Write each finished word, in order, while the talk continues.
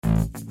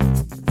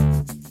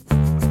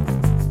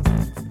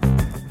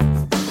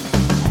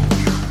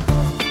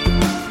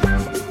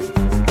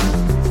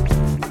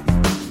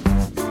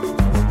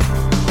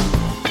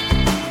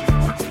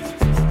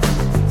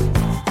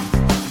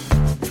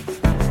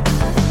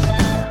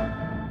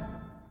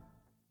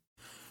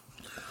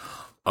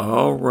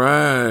All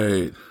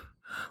right.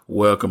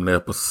 Welcome to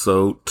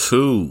episode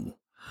 2.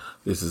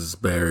 This is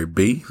Barry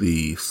B,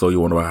 the So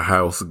You Want to Buy a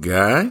House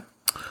guy.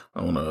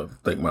 I want to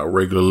thank my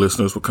regular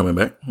listeners for coming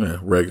back. Yeah,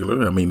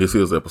 regular. This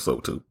is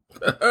episode 2.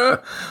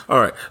 All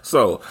right.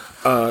 So,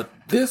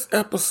 this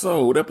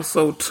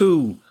episode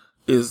 2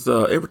 is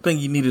everything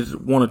you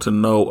wanted to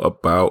know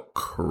about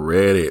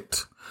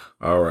credit.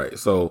 All right.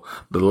 So,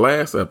 the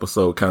last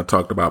episode kind of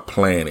talked about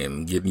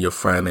planning, getting your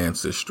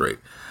finances straight.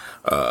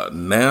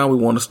 Now we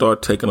want to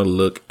start taking a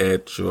look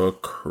at your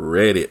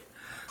credit,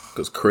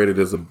 because credit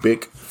is a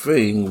big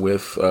thing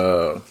with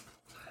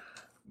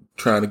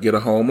trying to get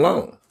a home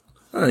loan.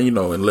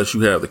 Unless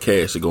you have the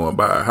cash to go and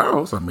buy a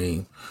house.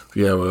 If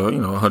you have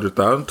 $100,000,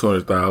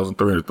 $200,000,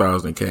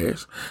 $300,000 in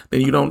cash,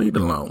 then you don't need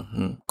the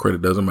loan.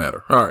 Credit doesn't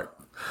matter. All right.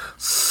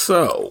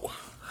 So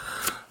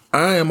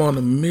I am on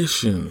a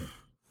mission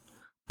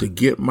to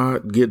get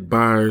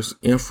buyers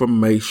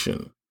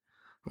information.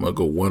 I'm going to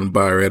go one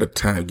buyer at a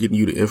time, getting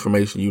you the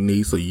information you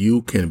need so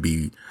you can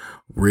be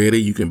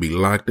ready. You can be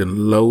locked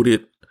and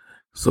loaded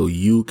so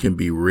you can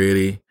be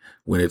ready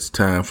when it's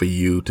time for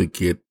you to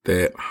get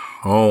that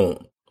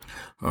home.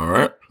 All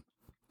right.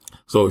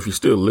 So if you're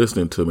still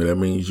listening to me, that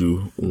means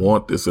you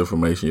want this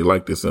information. You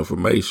like this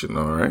information.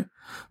 All right.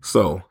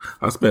 So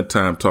I spent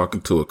time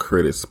talking to a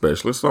credit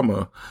specialist. So I'm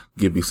going to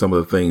give you some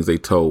of the things they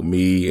told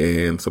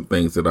me and some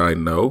things that I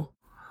know.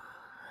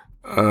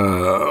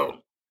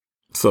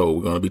 So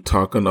we're going to be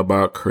talking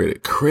about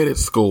credit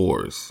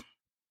scores.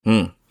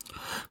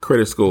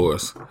 Credit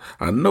scores.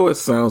 I know it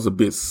sounds a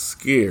bit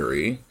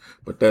scary,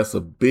 but that's a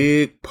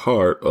big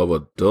part of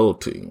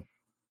adulting.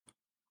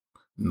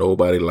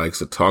 Nobody likes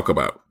to talk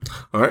about.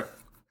 All right.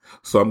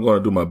 So I'm going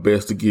to do my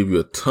best to give you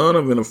a ton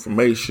of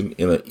information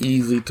in an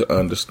easy to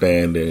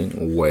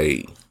understanding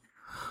way.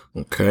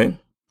 Okay.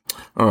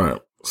 All right.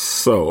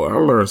 So I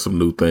learned some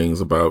new things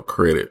about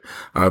credit.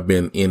 I've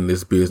been in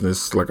this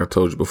business, like I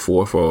told you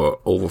before, for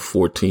over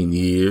 14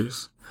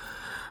 years.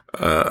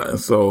 And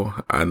so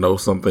I know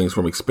some things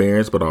from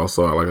experience, but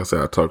also, like I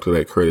said, I talked to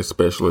that credit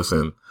specialist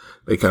and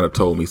they kind of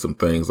told me some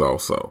things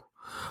also.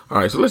 All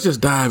right. So let's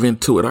just dive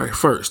into it. All right.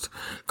 First,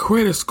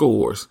 credit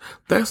scores.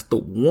 That's the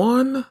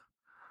one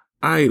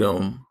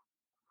item.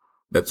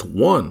 That's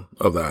one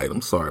of the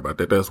items. Sorry about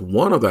that. That's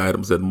one of the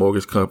items that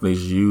mortgage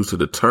companies use to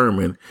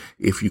determine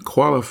if you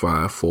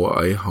qualify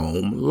for a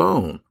home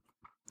loan.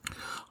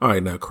 All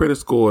right. Now, credit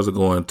scores are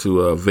going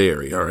to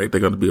vary. All right.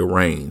 They're going to be a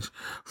range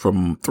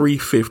from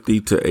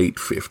 350 to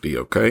 850.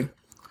 Okay.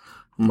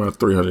 From about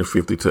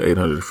 350 to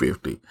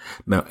 850.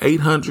 Now,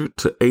 800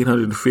 to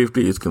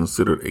 850 is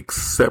considered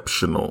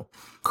exceptional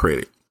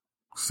credit.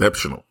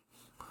 Exceptional.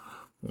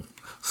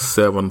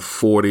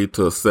 740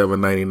 to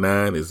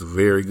 799 is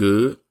very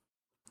good.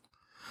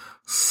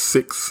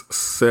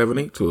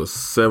 670 to a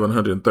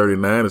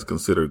 739 is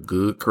considered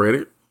good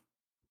credit.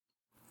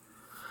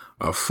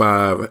 A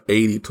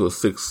 580 to a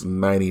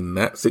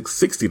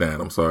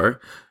 669,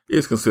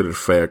 is considered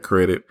fair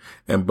credit.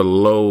 And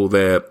below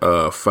that,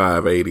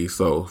 580,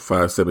 so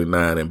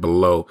 579 and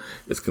below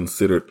is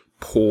considered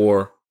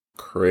poor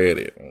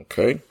credit.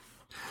 Okay.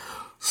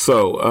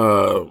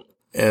 So,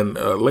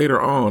 later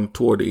on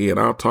toward the end,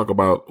 I'll talk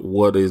about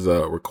what is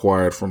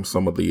required from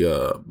some of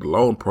the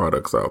loan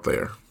products out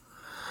there.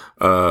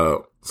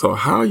 So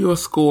how your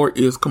score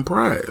is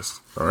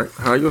comprised. All right.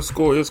 How your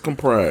score is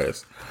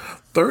comprised.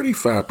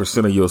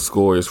 35% of your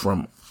score is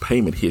from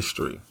payment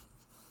history.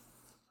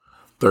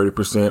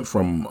 30%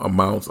 from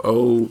amounts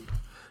owed.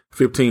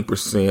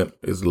 15%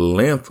 is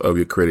length of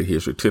your credit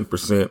history.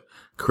 10%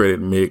 credit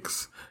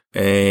mix,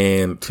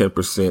 and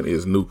 10%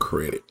 is new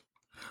credit.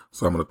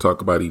 So I'm going to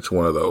talk about each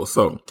one of those.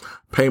 So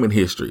payment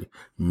history,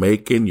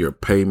 making your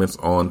payments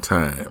on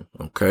time.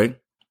 Okay.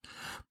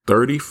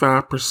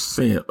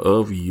 35%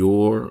 of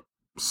your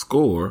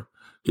score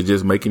is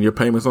just making your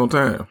payments on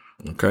time.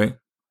 Okay.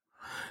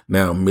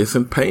 Now,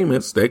 missing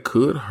payments, that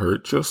could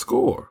hurt your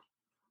score.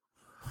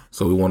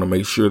 So we want to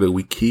make sure that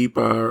we keep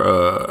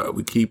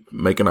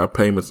making our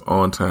payments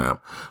on time.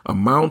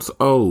 Amounts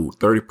owed,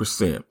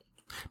 30%.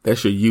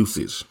 That's your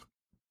usage.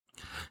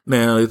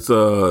 Now, it's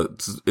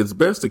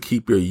best to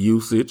keep your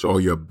usage or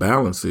your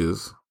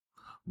balances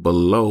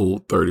below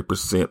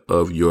 30%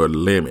 of your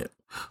limit.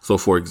 So,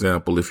 for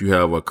example, if you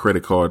have a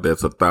credit card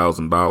that's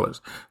 $1,000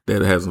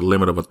 that has a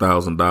limit of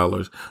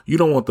 $1,000, you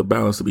don't want the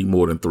balance to be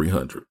more than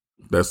 $300.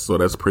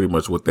 That's pretty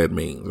much what that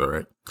means. All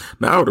right.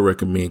 Now, I would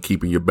recommend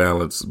keeping your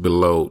balance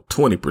below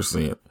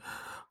 20%,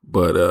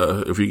 but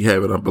if you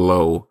have it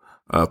below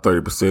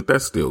 30%,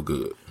 that's still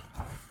good.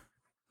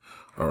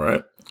 All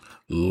right.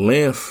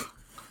 Length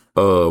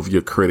of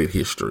your credit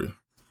history.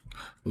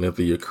 Length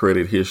of your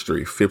credit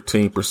history,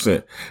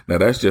 15%. Now,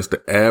 that's just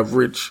the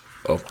average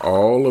of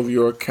all of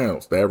your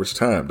accounts, the average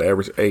time, the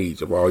average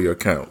age of all your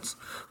accounts,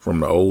 from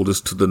the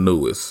oldest to the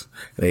newest.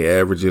 And they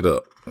average it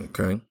up.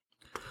 Okay.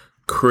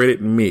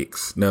 Credit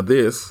mix. Now,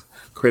 this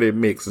credit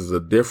mix is the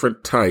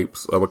different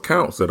types of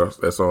accounts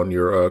that's on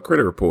your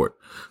credit report.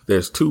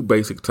 There's two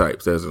basic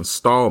types. There's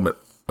installment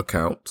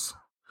accounts.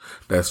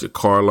 That's your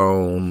car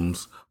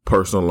loans,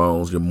 personal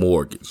loans, your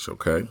mortgage.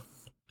 Okay.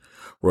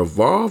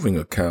 Revolving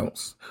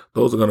accounts,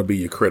 those are going to be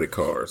your credit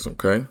cards.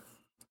 Okay.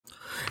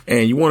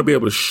 And you want to be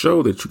able to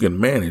show that you can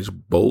manage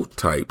both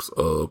types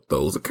of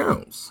those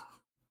accounts.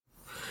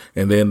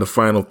 And then the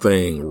final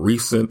thing,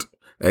 recent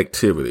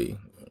activity,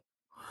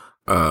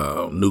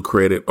 new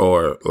credit,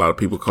 or a lot of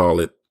people call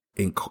it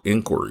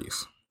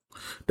inquiries.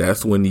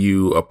 That's when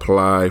you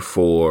apply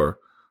for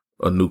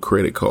a new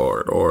credit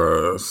card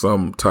or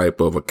some type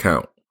of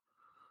account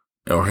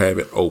or have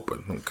it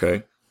open.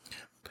 Okay.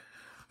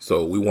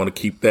 So we want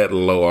to keep that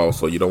low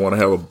also. You don't want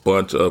to have a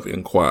bunch of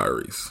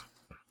inquiries.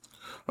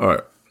 All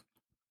right.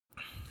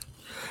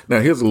 Now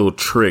here's a little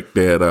trick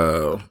that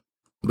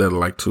I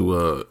like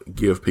to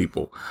give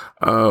people.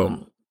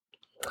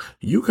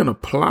 You can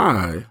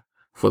apply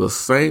for the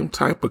same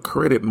type of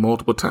credit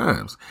multiple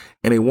times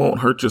and it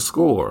won't hurt your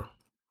score.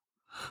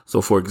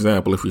 So for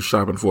example, if you're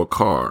shopping for a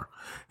car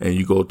and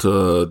you go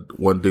to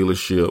one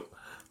dealership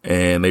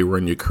and they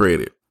run your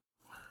credit,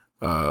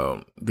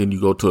 then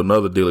you go to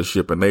another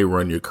dealership and they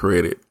run your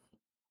credit.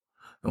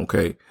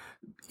 Okay.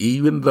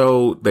 Even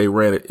though they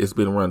ran it, it's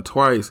been run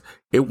twice,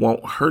 it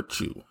won't hurt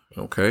you.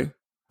 Okay.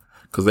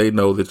 Because they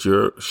know that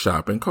you're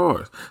shopping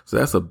cars. So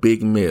that's a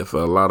big myth.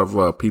 A lot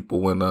of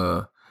people, when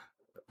I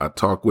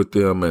talk with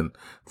them, and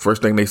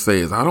first thing they say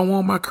is, I don't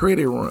want my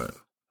credit run.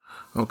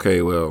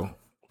 Okay, well,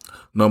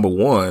 number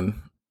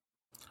one,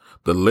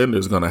 the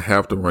lender's going to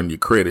have to run your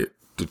credit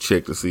to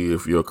check to see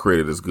if your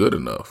credit is good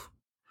enough,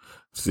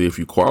 see if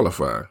you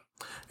qualify.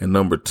 And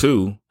number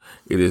two,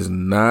 it is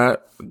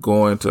not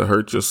going to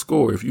hurt your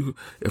score.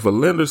 If a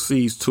lender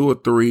sees 2 or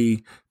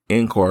 3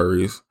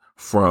 inquiries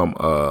from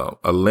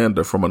a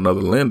lender, from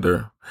another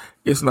lender,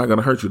 it's not going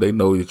to hurt you. They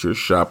know that you're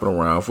shopping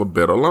around for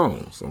better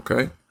loans.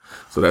 Okay.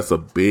 So that's a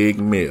big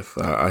myth.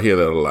 I hear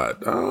that a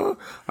lot.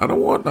 I don't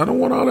want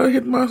all that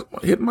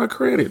hitting my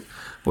credit.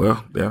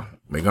 Well, yeah,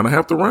 they're going to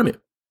have to run it.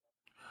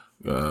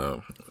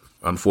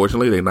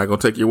 Unfortunately, they're not going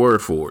to take your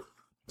word for it.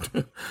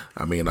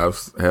 I mean,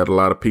 I've had a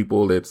lot of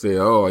people that say,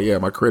 oh yeah,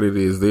 my credit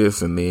is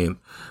this. And then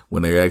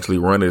when they actually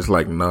run it, it's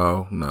like,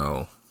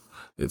 no,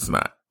 it's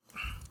not.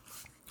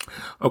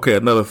 Okay,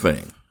 another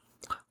thing,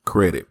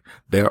 credit.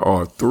 There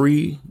are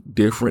 3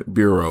 different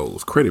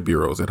bureaus, credit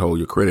bureaus, that hold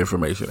your credit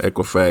information: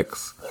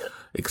 Equifax,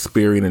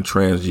 Experian, and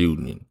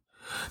TransUnion.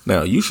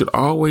 Now, you should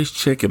always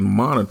check and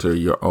monitor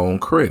your own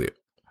credit.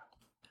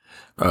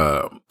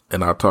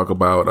 And I'll talk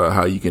about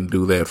how you can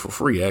do that for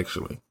free,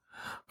 actually.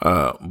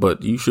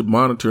 But you should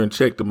monitor and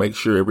check to make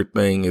sure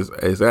everything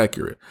is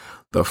accurate.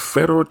 The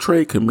Federal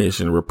Trade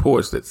Commission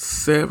reports that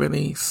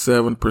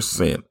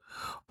 77%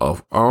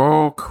 of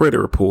all credit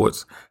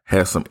reports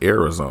has some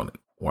errors on it.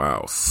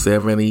 Wow.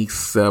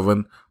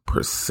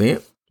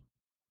 77%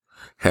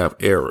 have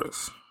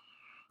errors.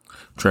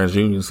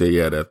 TransUnion said,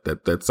 yeah,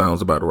 that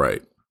sounds about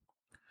right.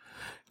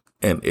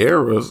 And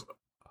errors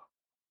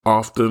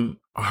often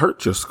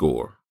hurt your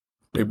score.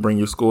 They bring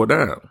your score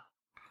down.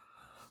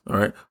 All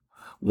right.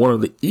 One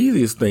of the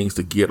easiest things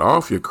to get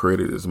off your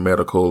credit is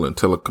medical and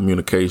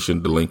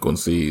telecommunication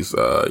delinquencies,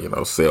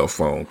 cell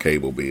phone,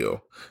 cable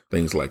bill,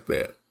 things like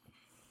that.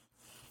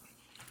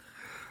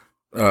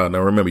 Now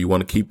remember, you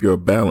want to keep your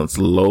balance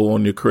low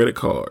on your credit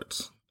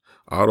cards.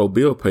 Auto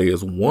bill pay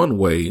is one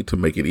way to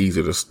make it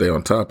easier to stay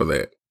on top of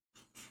that.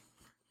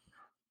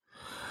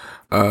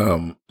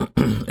 And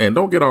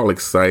don't get all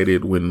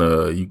excited when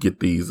you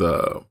get these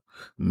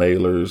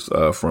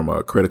mailers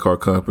from credit card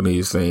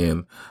companies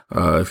saying,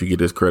 if you get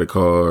this credit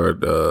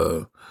card,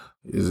 we'll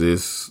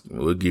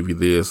give you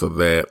this or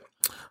that.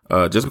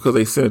 Just because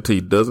they send it to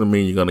you doesn't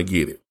mean you're going to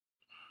get it.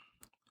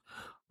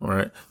 All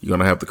right. You're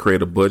going to have to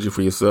create a budget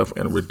for yourself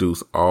and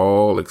reduce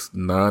all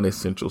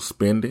non-essential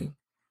spending.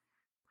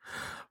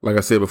 Like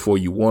I said before,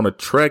 you want to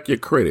track your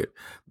credit.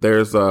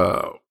 There's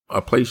a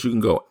place you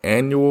can go.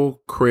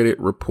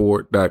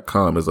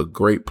 Annualcreditreport.com is a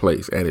great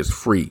place, and it's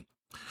free.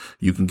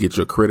 You can get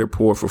your credit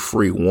report for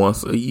free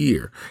once a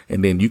year,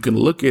 and then you can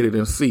look at it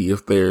and see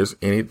if there's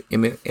any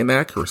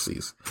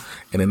inaccuracies.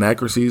 And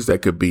inaccuracies,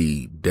 that could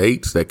be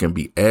dates, that can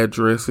be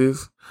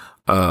addresses,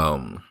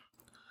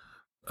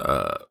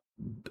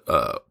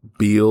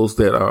 bills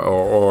that are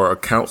or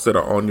accounts that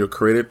are on your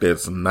credit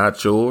that's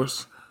not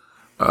yours.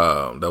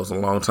 That was a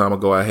long time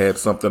ago. I had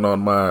something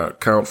on my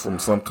account from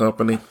some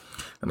company,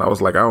 and I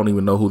was like, I don't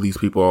even know who these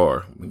people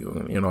are,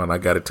 and I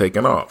got it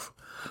taken off.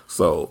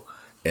 So,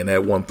 and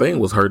that one thing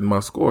was hurting my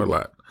score a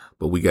lot,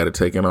 but we got it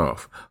taken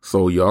off.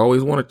 So you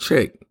always want to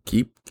check,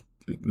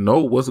 know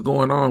what's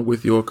going on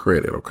with your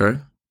credit. Okay.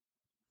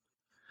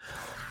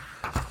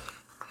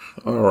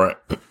 All right.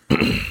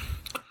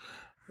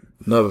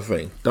 Another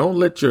thing, don't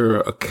let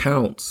your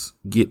accounts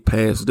get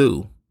past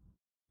due.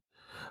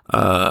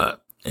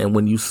 And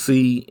when you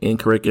see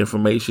incorrect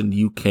information,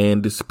 you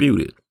can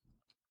dispute it.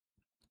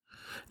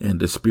 And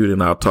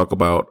disputing, I'll talk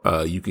about,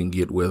 you can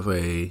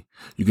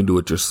do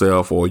it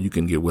yourself, or you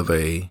can get with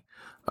a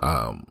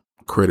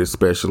credit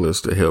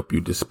specialist to help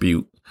you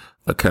dispute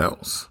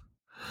accounts.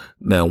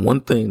 Now,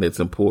 one thing that's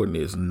important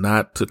is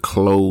not to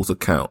close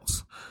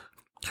accounts.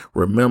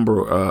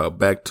 Remember,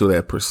 back to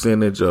that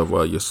percentage of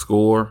your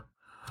score,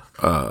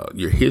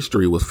 your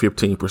history was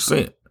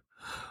 15%.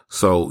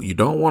 So you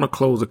don't want to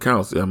close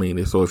accounts. I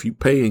mean, so if you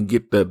pay and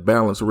get that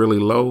balance really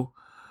low,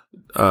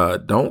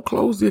 don't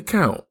close the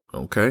account.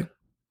 Okay.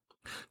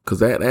 Because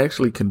that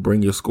actually can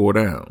bring your score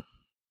down.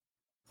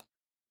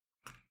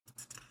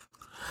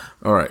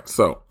 All right.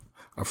 So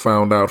I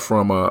found out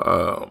from,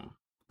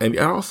 and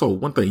also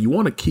one thing, you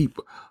want to keep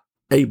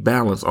a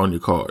balance on your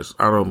cards.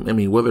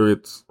 Whether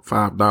it's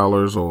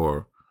 $5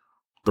 or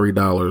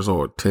 $3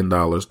 or $10,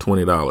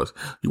 $20,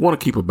 you want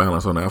to keep a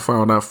balance on that. I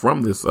found out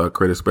from this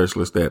credit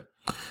specialist that,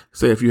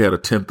 say if you had a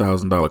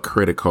 $10,000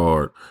 credit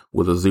card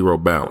with a zero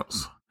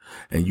balance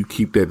and you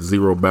keep that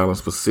zero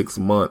balance for 6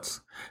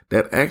 months,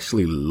 that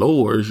actually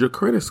lowers your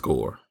credit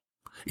score,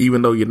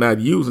 even though you're not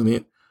using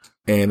it.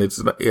 And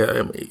it's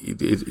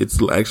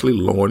actually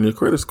lowering your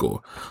credit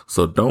score.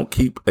 So don't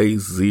keep a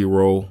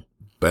zero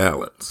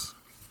balance.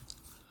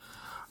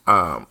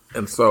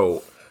 And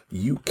so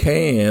you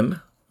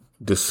can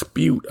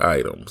dispute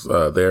items.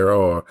 There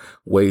are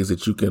ways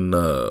that you can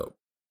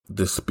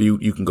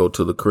dispute. You can go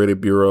to the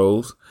credit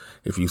bureaus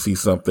if you see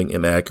something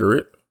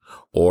inaccurate,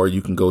 or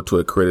you can go to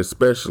a credit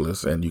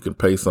specialist and you can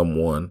pay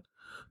someone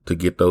to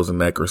get those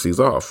inaccuracies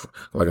off.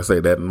 Like I say,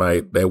 that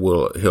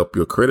will help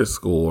your credit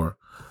score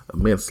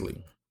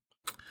immensely.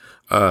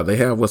 They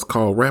have what's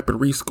called rapid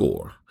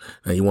rescore,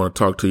 and you want to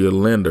talk to your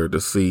lender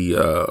to see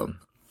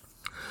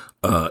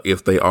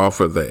if they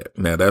offer that.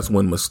 Now, that's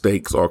when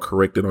mistakes are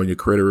corrected on your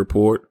credit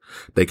report.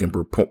 They can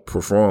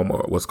perform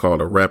what's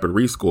called a rapid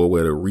rescore,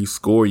 where they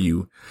rescore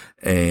you,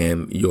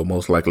 and you'll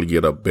most likely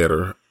get a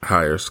better,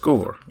 higher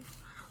score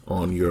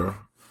on your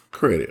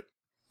credit.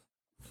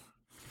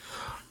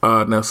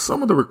 Now,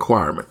 some of the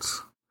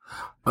requirements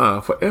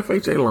for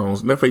FHA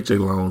loans, and FHA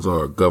loans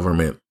are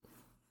government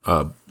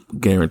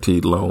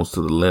guaranteed loans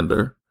to the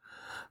lender.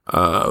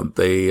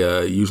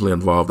 They usually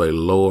involve a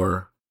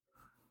lower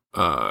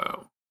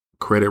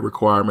credit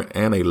requirement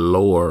and a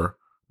lower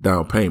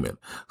down payment.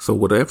 So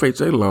with an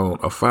FHA loan,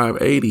 a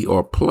 580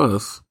 or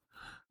plus,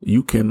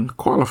 you can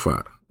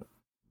qualify,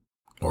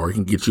 or it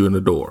can get you in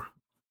the door.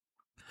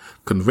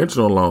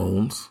 Conventional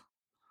loans,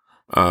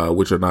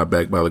 which are not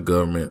backed by the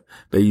government,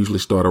 they usually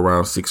start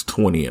around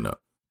 620 and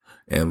up.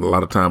 And a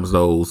lot of times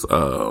those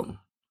down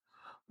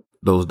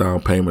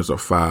payments are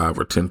 5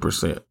 or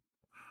 10%.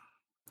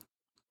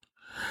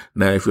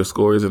 Now, if your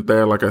score isn't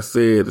there, like I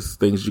said, it's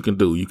things you can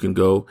do. You can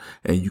go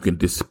and you can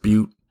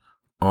dispute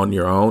on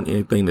your own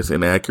anything that's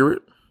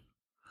inaccurate.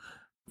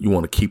 You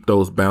want to keep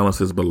those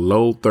balances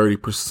below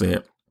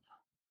 30%,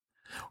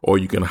 or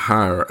you can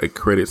hire a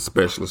credit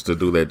specialist to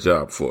do that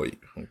job for you.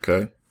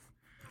 Okay.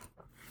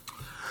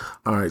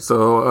 All right.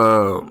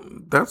 So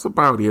that's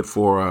about it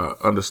for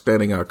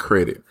understanding our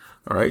credit.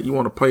 All right. You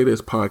want to play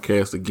this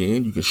podcast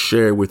again, you can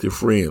share it with your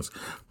friends,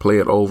 play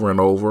it over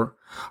and over.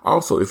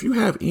 Also, if you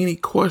have any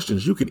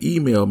questions, you can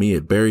email me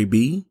at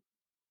barryb@kw.com,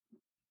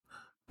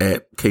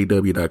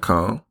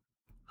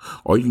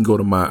 or you can go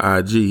to my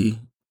IG.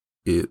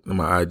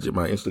 My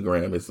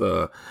Instagram is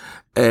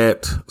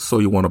at So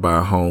You Want to Buy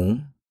a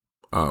Home.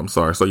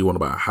 So You Want to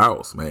Buy a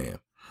House, man.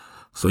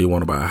 So You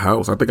Want to Buy a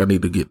House. I think I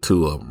need to get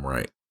 2 of them,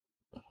 right?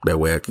 That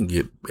way I can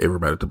get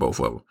everybody to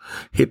both of them.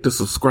 Hit the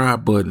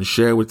subscribe button,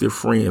 share with your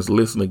friends,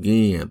 listen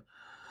again.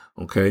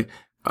 Okay.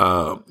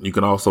 You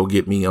can also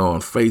get me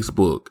on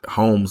Facebook,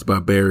 Homes by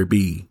Barry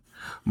B.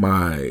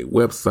 My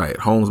website,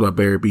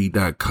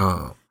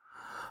 homesbybarryb.com.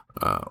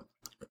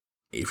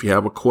 If you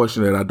have a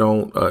question that I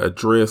don't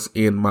address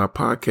in my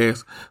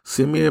podcast,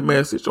 send me a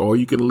message, or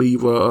you can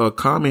leave a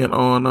comment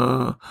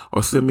on,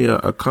 or send me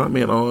a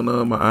comment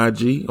on my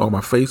IG or my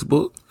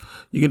Facebook.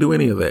 You can do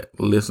any of that.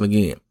 Listen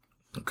again.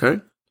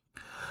 Okay.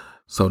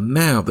 So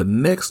now the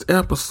next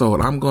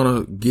episode, I'm going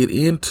to get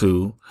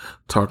into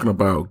talking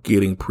about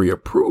getting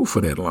pre-approved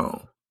for that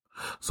loan.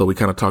 So we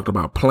kind of talked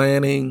about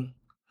planning.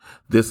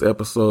 This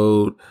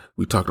episode,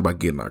 we talked about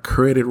getting our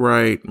credit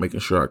right, making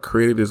sure our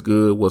credit is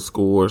good, what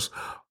scores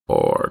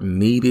are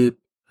needed.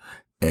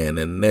 And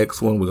the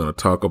next one, we're going to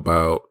talk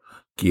about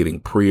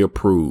getting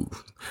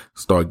pre-approved,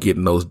 start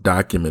getting those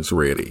documents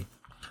ready.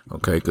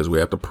 Okay, because we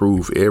have to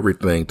prove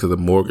everything to the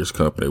mortgage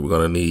company. We're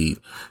going to need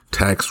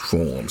tax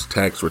forms,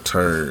 tax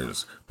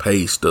returns,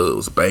 pay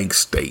stubs, bank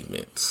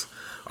statements,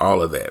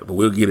 all of that. But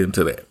we'll get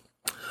into that.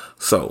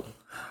 So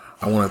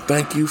I want to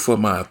thank you for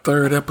my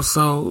third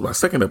episode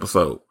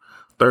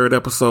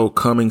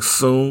coming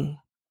soon.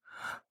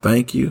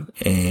 Thank you,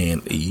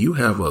 and you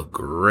have a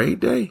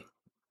great day.